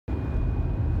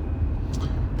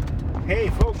Hey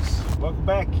folks, welcome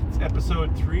back. It's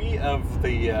episode 3 of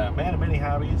the Man of Many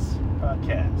Hobbies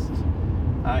podcast.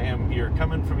 I am here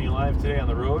coming from you live today on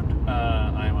the road.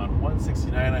 I'm on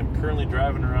 169. I'm currently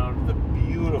driving around the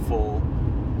beautiful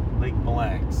Lake Mille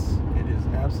Lacs. It is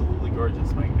absolutely gorgeous.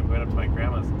 I'm going up to my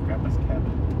grandma's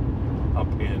cabin up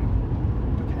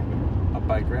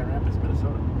by Grand Rapids,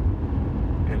 Minnesota.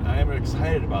 And I am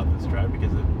excited about this drive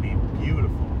because it will be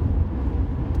beautiful.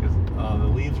 Because the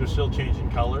leaves are still changing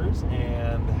colors,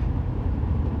 and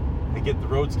the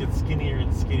roads get skinnier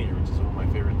and skinnier, which is one of my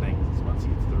favorite things. Is once you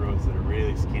get to the roads that are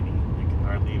really skinny, you can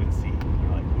hardly even see.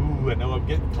 You're like, ooh, I know I'm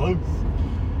getting close.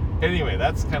 Anyway,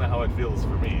 that's kind of how it feels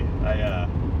for me.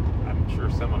 I'm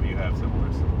sure some of you have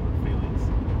similar feelings,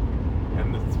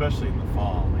 and especially in the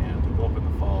fall, man. To go up in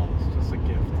the fall is just a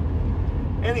gift.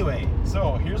 Anyway,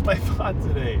 so here's my thought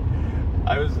today.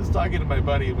 I was just talking to my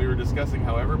buddy, and we were discussing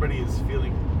how everybody is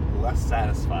feeling less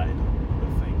satisfied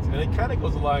with things, and it kind of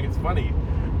goes along. It's funny.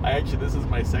 This is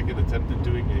my second attempt at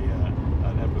doing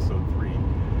an episode 3,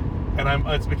 and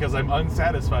it's because I'm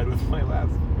unsatisfied with my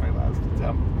last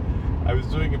attempt.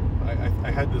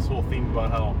 I had this whole theme about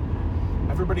how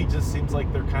everybody just seems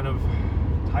like they're kind of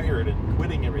tired and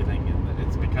quitting everything, and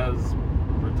it's because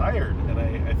we're tired. And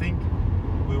I think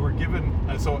we were given.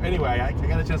 So anyway, I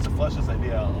got a chance to flesh this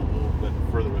idea a little bit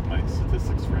further with my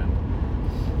statistics friend,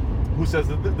 who says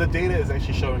that the data is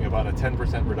actually showing about a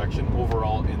 10% reduction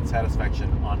overall in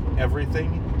satisfaction on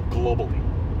everything globally.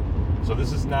 So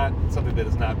this is not something that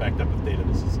is not backed up with data.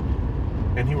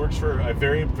 And he works for a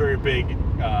very, very big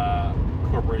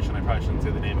corporation. I probably shouldn't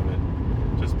say the name of it,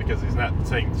 just because he's not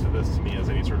saying this to me as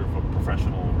any sort of a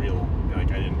professional, real,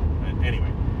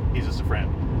 anyway, he's just a friend.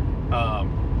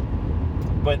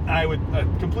 But I would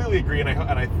completely agree, and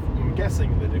I'm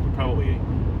guessing that it would probably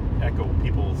echo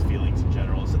people's feelings in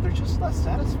general, is that they're just less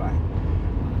satisfied.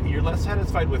 You're less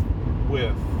satisfied with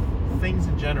things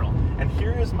in general. And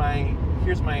here's my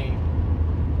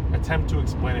attempt to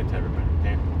explain it to everybody.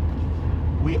 Okay,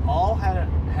 we all had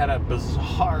a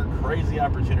bizarre, crazy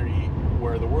opportunity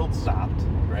where the world stopped.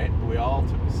 Right? We all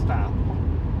took a stop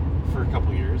for a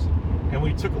couple years, and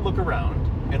we took a look around,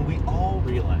 and we all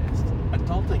realized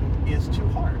adulting is too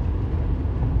hard.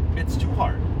 It's too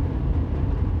hard.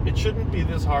 It shouldn't be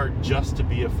this hard just to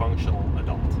be a functional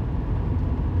adult.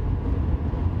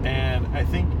 And I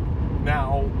think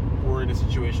now we're in a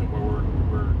situation where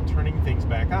we're turning things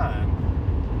back on,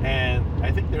 and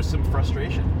I think there's some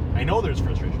frustration. I know there's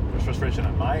frustration. There's frustration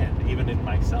on my end, even in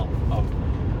myself, of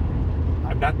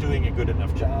I'm not doing a good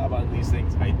enough job on these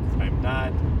things. I'm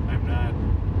not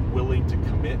willing to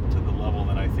commit to the level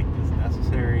that I think is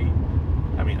necessary.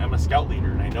 I mean, I'm a scout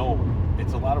leader, and I know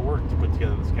it's a lot of work to put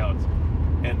together the scouts.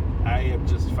 And I am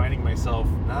just finding myself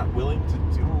not willing to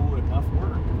do enough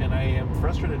work, and I am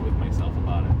frustrated with myself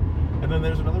about it. And then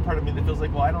there's another part of me that feels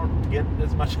like, well, I don't get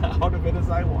as much out of it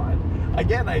as I want.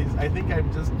 Again, I think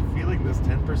I'm just feeling this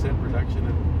 10% reduction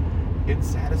in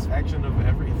satisfaction of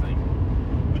everything,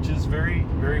 which is very,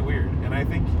 very weird. And I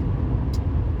think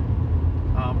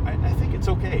I think it's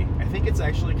okay. I think it's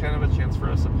actually kind of a chance for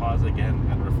us to pause again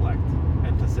and reflect,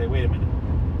 and to say, wait a minute,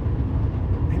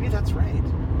 maybe that's right.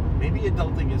 Maybe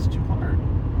adulting is too hard.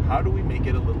 How do we make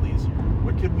it a little easier?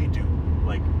 What could we do?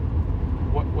 Like,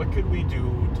 what could we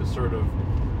do to sort of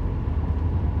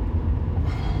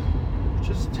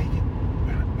just take it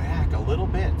back a little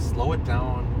bit, slow it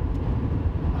down?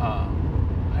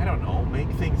 I don't know, make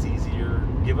things easier,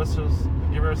 give ourselves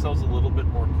a little bit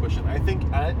more cushion. I think,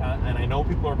 and I know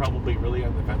people are probably really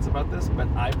on the fence about this, but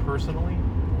I personally,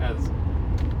 as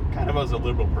a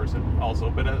liberal person also,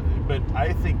 but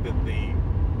I think that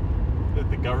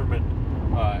the government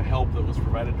help that was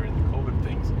provided during the COVID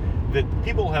things, that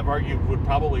people have argued would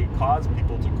probably cause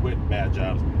people to quit bad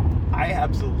jobs. I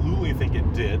absolutely think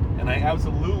it did, and I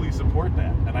absolutely support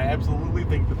that, and I absolutely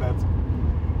think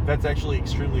that's actually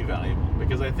extremely valuable,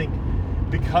 because I think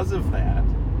because of that,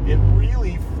 it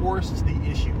really forced the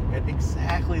issue at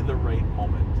exactly the right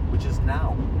moment, which is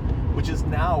now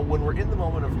when we're in the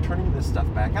moment of turning this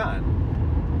stuff back on.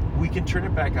 We can turn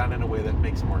it back on in a way that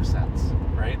makes more sense,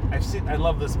 right? I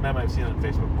love this meme I've seen on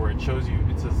Facebook where it shows you,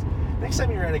 it says, next time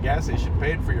you're at a gas station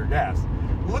paying for your gas,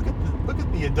 look at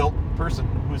the adult person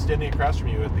who's standing across from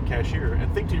you at the cashier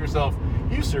and think to yourself,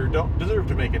 you, sir, don't deserve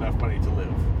to make enough money to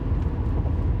live.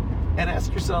 And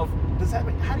ask yourself,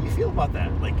 how do you feel about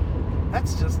that? Like,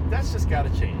 that's just got to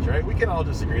change, right? We can all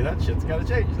disagree that shit's got to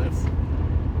change.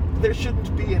 There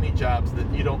shouldn't be any jobs that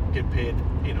you don't get paid,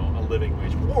 a living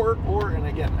wage. Or, and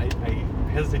again, I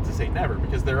hesitate to say never,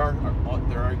 because there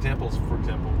are examples, for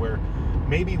example, where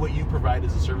maybe what you provide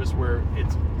is a service where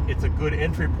it's a good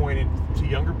entry point to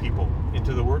younger people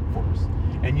into the workforce,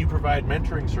 and you provide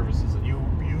mentoring services, and you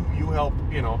help,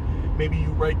 maybe you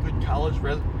write good college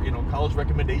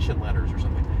recommendation letters or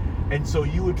something, and so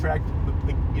you attract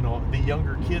the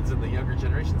younger kids and the younger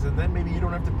generations, and then maybe you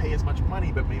don't have to pay as much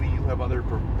money, but maybe you have other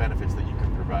benefits that you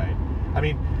can provide. I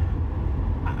mean,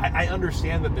 I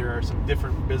understand that there are some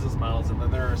different business models, and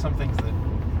then there are some things that,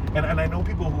 and I know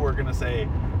people who are going to say,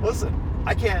 listen,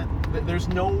 I can't. There's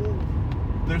no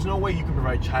way you can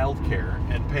provide childcare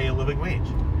and pay a living wage,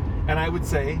 and I would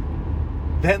say,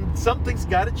 then something's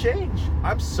got to change.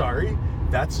 I'm sorry,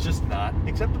 that's just not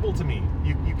acceptable to me.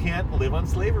 You can't live on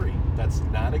slavery. That's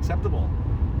not acceptable.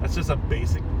 That's just a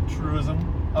basic truism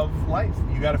of life.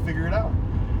 You got to figure it out.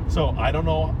 So I don't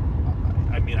know.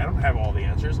 I mean, I don't have all the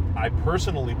answers. I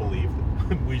personally believe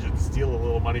that we should steal a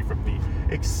little money from the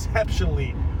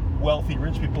exceptionally wealthy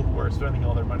rich people who are spending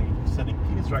all their money sending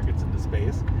penis rockets into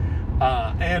space,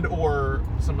 and or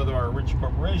some of our rich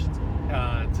corporations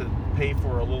to pay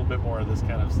for a little bit more of this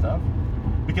kind of stuff.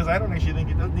 Because I don't actually think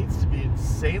it needs to be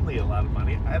insanely a lot of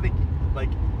money. I think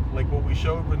like what we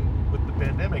showed with the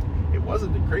pandemic, it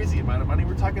wasn't a crazy amount of money.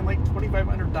 We're talking like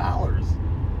 $2,500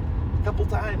 a couple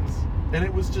times, and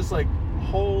it was just like,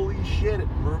 holy shit!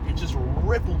 It just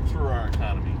rippled through our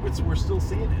economy. We're still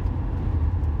seeing it.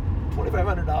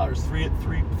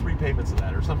 $2,500, three payments of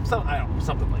that, or some I don't know,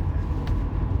 something like that.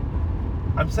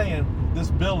 I'm saying this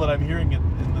bill that I'm hearing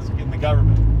in the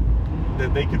government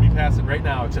that they could be passing right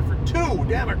now, except for 2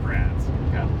 Democrats.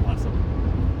 God bless them.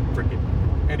 Freaking.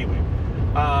 Anyway,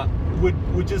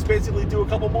 would just basically do a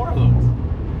couple more of those.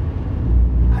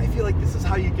 I feel like this is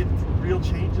how you get real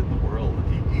change in the world.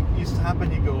 You stop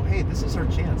and you go, hey, this is our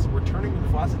chance. We're turning the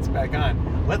faucets back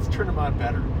on. Let's turn them on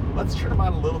better. Let's turn them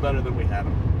on a little better than we had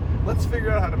them. Let's figure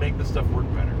out how to make this stuff work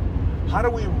better. How do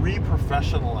we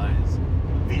re-professionalize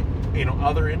the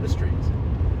other industries?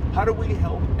 How do we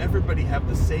help everybody have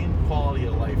the same quality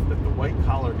of life that the white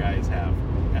collar guys have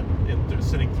and they're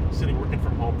sitting working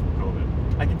from home from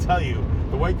COVID? I can tell you,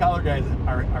 the white collar guys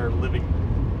are living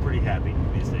pretty happy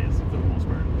these days for the most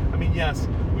part. I mean, yes,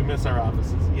 we miss our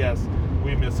offices. Yes,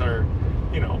 we miss our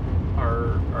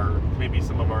maybe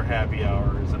some of our happy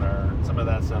hours and some of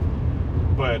that stuff.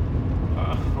 But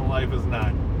life is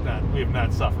not we have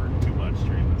not suffered too much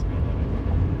during this pandemic,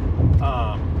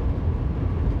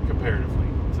 comparatively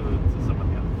to some of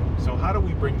the other folks. So how do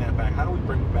we bring that back? How do we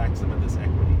bring back some of this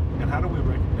equity? And how do we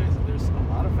recognize that there's a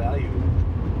lot of value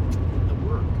in the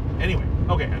work? Anyway,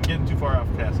 okay, I'm getting too far off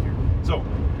task here. So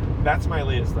that's my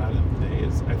latest thought of the day.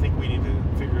 Is I think we need to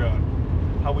figure out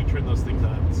how we turn those things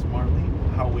on smartly,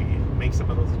 how we make some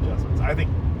of those adjustments. I think,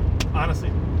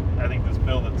 honestly, this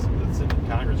bill that's sitting in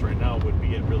Congress right now would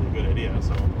be a really good idea.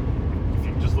 So if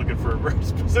you're just looking for a very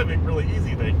specific, really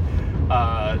easy thing,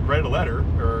 write a letter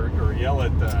or yell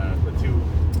at the 2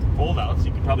 holdouts.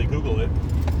 You could probably Google it,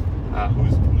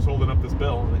 who's holding up this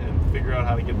bill, and figure out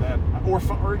how to get that. Or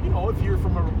if you're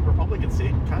from a Republican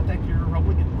state, contact your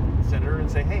Republican senator and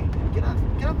say, hey, get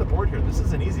on the board here. This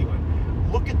is an easy one.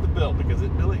 Look at the bill, because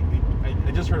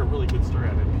I just heard a really good story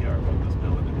on NPR about this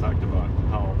bill, and it talked about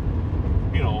how,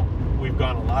 we've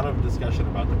gone a lot of discussion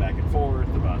about the back and forth,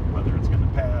 about whether it's going to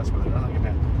pass, whether it's not going to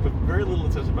pass, but very little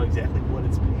discussion about exactly what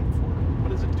it's paying for,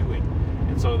 what is it doing.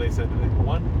 And so they said that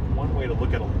one way to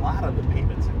look at a lot of the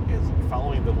payments is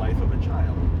following the life of a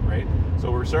child, right?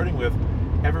 So we're starting with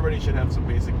everybody should have some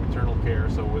basic maternal care.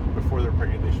 So before they're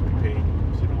pregnant, they should be paid,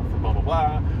 for blah, blah,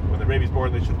 blah. When their baby's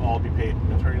born, they should all be paid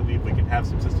maternity leave. We can have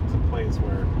some systems in place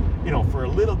where, for a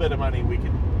little bit of money, we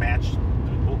can match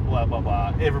blah, blah,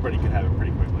 blah. Everybody can have it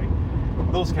pretty quickly.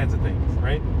 Those kinds of things,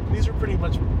 right? These are pretty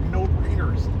much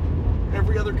no-brainers.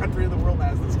 Every other country in the world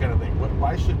has this kind of thing.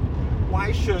 Why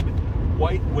should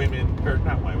white women, or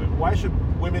not white women, why should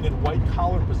women in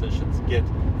white-collar positions get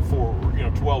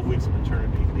 12 weeks of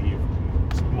maternity leave?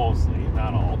 Mostly,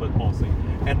 not all, but mostly.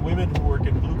 And women who work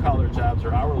in blue-collar jobs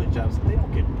or hourly jobs, they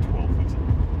don't get 12 weeks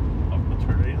of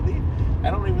maternity leave.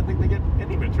 I don't even think they get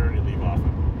any maternity leave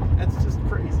often. That's just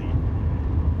crazy.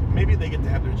 Maybe they get to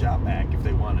have their job back if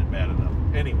they want it bad enough.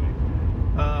 Anyway,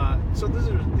 so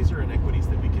these are inequities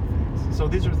that we can fix. So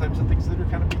these are the types of things that are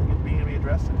kind of being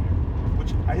addressed in here,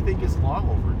 which I think is long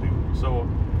overdue. So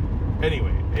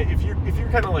anyway, if you're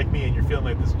kind of like me and you're feeling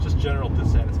like this just general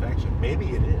dissatisfaction,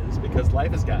 maybe it is because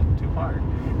life has gotten too hard,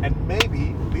 and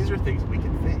maybe these are things we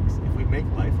can fix if we make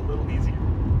life a little easier.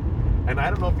 And I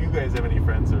don't know if you guys have any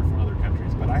friends that are from other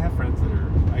countries, but I have friends that are.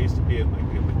 I used to be in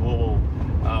the global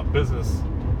business.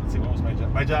 Let's see, what was my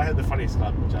job? I had the funniest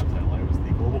job title. I was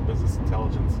the Global Business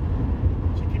Intelligence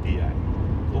GPBI.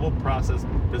 global process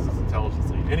business intelligence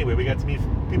lead. Anyway, we got to meet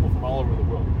people from all over the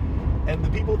world. And the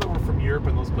people that were from Europe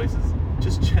and those places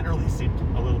just generally seemed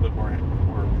a little bit more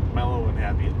mellow and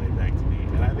happy and laid back to me.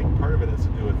 And I think part of it has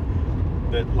to do with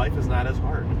that life is not as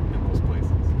hard in those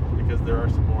places because there are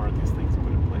some more of these things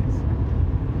put in place.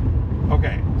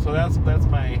 Okay, so that's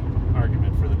my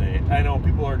argument for the day. I know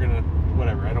people are gonna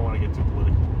whatever. I don't want to get too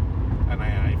political, and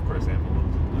I of course am a little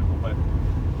too political, but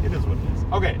it is what it is.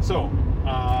 Okay, so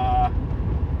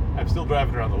I'm still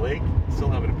driving around the lake, still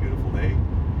having a beautiful day.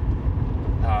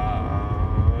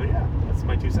 Yeah, that's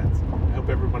my 2 cents. I hope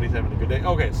everybody's having a good day.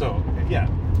 Okay, so yeah,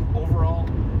 overall,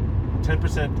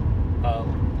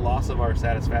 10% loss of our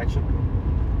satisfaction.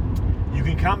 You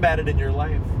can combat it in your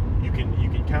life. You can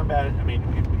combat it. I mean,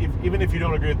 even if you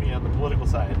don't agree with me on the political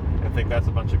side and think that's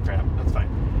a bunch of crap, that's fine.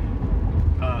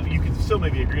 You can still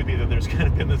maybe agree with me that there's kind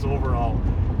of been this overall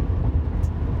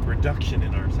reduction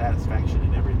in our satisfaction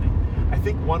in everything. I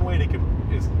think one way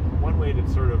to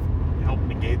sort of help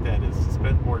negate that is to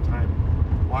spend more time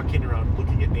walking around,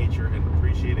 looking at nature, and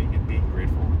appreciating and being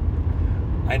grateful.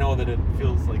 I know that it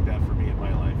feels like that for me in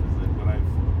my life. Is that when I've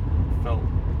felt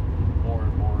more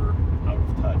and more out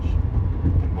of touch,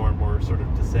 and more sort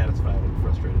of dissatisfied and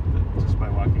frustrated, that just by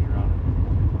walking around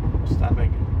and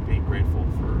stopping and being grateful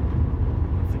for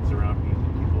the things around me and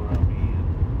the people around me, and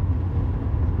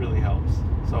it really helps.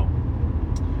 So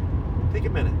take a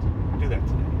minute, do that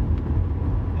today.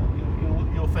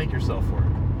 You'll thank yourself for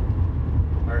it.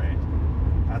 All right,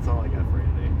 that's all I got for you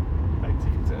today. Back to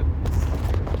you,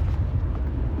 Ted.